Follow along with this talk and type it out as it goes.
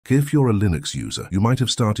If you're a Linux user, you might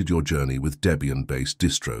have started your journey with Debian-based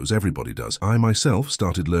distros. Everybody does. I myself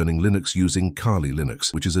started learning Linux using Kali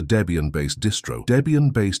Linux, which is a Debian-based distro.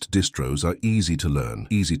 Debian-based distros are easy to learn,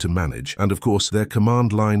 easy to manage, and of course their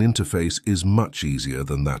command line interface is much easier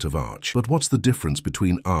than that of Arch. But what's the difference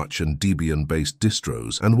between Arch and Debian-based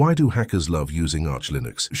distros, and why do hackers love using Arch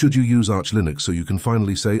Linux? Should you use Arch Linux so you can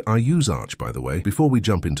finally say, I use Arch, by the way? Before we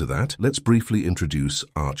jump into that, let's briefly introduce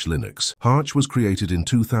Arch Linux. Arch was created in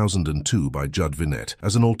 2002 by Judd Vinet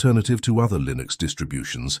as an alternative to other Linux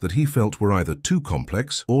distributions that he felt were either too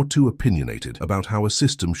complex or too opinionated about how a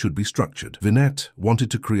system should be structured. Vinet wanted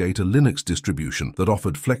to create a Linux distribution that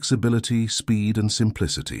offered flexibility, speed, and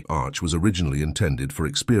simplicity. Arch was originally intended for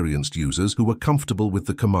experienced users who were comfortable with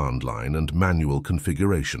the command line and manual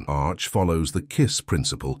configuration. Arch follows the KISS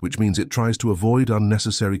principle, which means it tries to avoid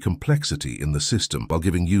unnecessary complexity in the system while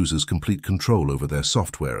giving users complete control over their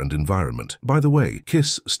software and environment. By the way,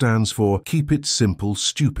 KISS stands for Keep It Simple,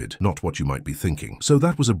 Stupid, not what you might be thinking. So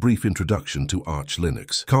that was a brief introduction to Arch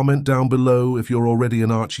Linux. Comment down below if you're already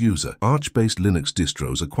an Arch user. Arch-based Linux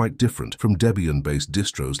distros are quite different from Debian-based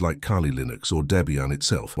distros like Kali Linux or Debian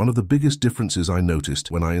itself. One of the biggest differences I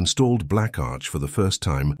noticed when I installed Black Arch for the first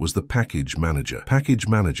time was the package manager. Package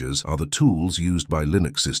managers are the tools used by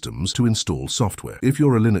Linux systems to install software. If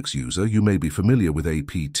you're a Linux user, you may be familiar with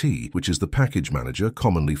apt, which is the package manager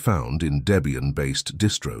commonly found in Debian-based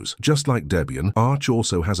distros. Just like Debian, Arch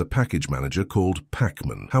also has a package manager called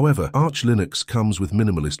Pacman. However, Arch Linux comes with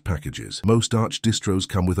minimalist packages. Most Arch distros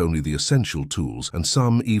come with only the essential tools, and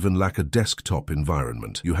some even lack a desktop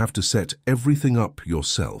environment. You have to set everything up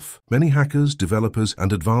yourself. Many hackers, developers,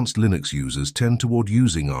 and advanced Linux users tend toward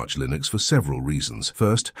using Arch Linux for several reasons.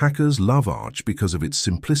 First, hackers love Arch because of its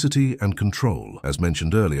simplicity and control. As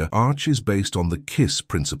mentioned earlier, Arch is based on the KISS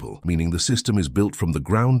principle, meaning the system is built from the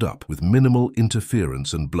ground up with minimal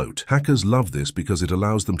interference and bloat. Hackers love this because it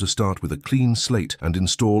allows them to start with a clean slate and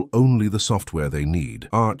install only the software they need.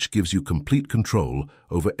 Arch gives you complete control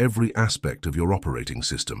over every aspect of your operating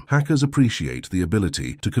system. Hackers appreciate the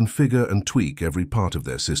ability to configure and tweak every part of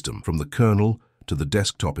their system, from the kernel to the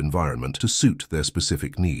desktop environment, to suit their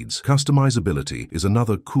specific needs. Customizability is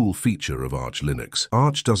another cool feature of Arch Linux.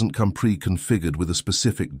 Arch doesn't come pre-configured with a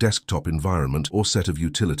specific desktop environment or set of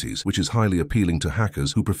utilities, which is highly appealing to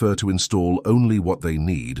hackers who prefer to install only what they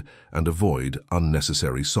need and avoid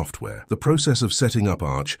unnecessary software. The process of setting up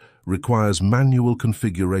Arch requires manual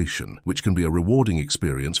configuration, which can be a rewarding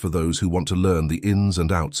experience for those who want to learn the ins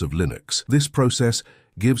and outs of Linux. This process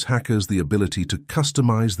gives hackers the ability to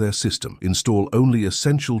customize their system, install only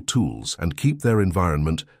essential tools, and keep their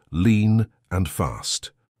environment lean and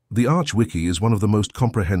fast. The Arch Wiki is one of the most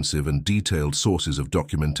comprehensive and detailed sources of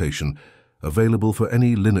documentation available for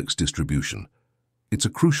any Linux distribution. It's a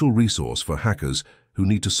crucial resource for hackers who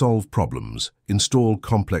need to solve problems, install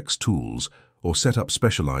complex tools, or set up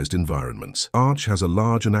specialized environments. Arch has a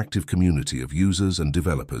large and active community of users and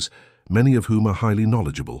developers, many of whom are highly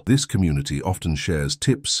knowledgeable. This community often shares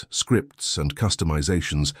tips, scripts, and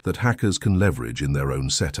customizations that hackers can leverage in their own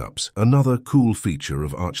setups. Another cool feature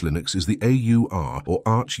of Arch Linux is the AUR, or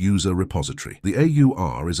Arch User Repository. The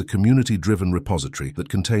AUR is a community-driven repository that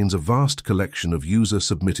contains a vast collection of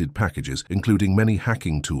user-submitted packages, including many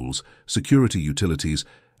hacking tools, security utilities,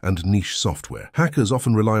 and niche software. Hackers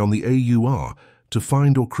often rely on the AUR to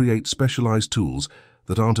find or create specialized tools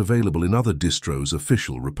that aren't available in other distros'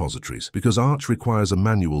 official repositories. Because Arch requires a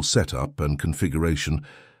manual setup and configuration,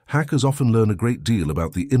 hackers often learn a great deal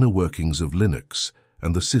about the inner workings of Linux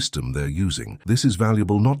and the system they're using. This is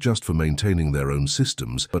valuable not just for maintaining their own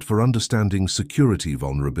systems, but for understanding security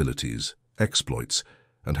vulnerabilities, exploits,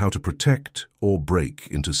 and how to protect or break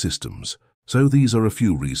into systems. So these are a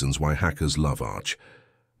few reasons why hackers love Arch.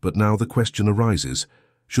 But now the question arises,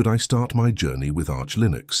 should I start my journey with Arch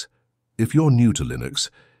Linux? If you're new to Linux,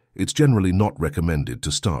 it's generally not recommended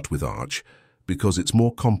to start with Arch because it's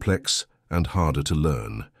more complex and harder to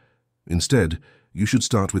learn. Instead, you should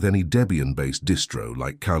start with any Debian-based distro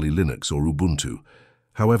like Kali Linux or Ubuntu.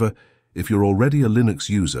 However, if you're already a Linux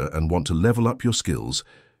user and want to level up your skills,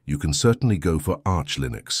 you can certainly go for Arch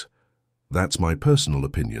Linux. That's my personal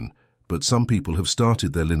opinion, but some people have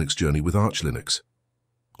started their Linux journey with Arch Linux.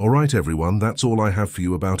 Alright everyone, that's all I have for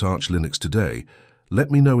you about Arch Linux today. Let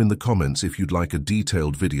me know in the comments if you'd like a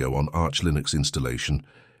detailed video on Arch Linux installation.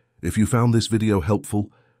 If you found this video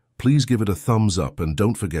helpful, please give it a thumbs up and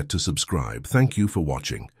don't forget to subscribe. Thank you for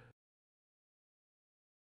watching.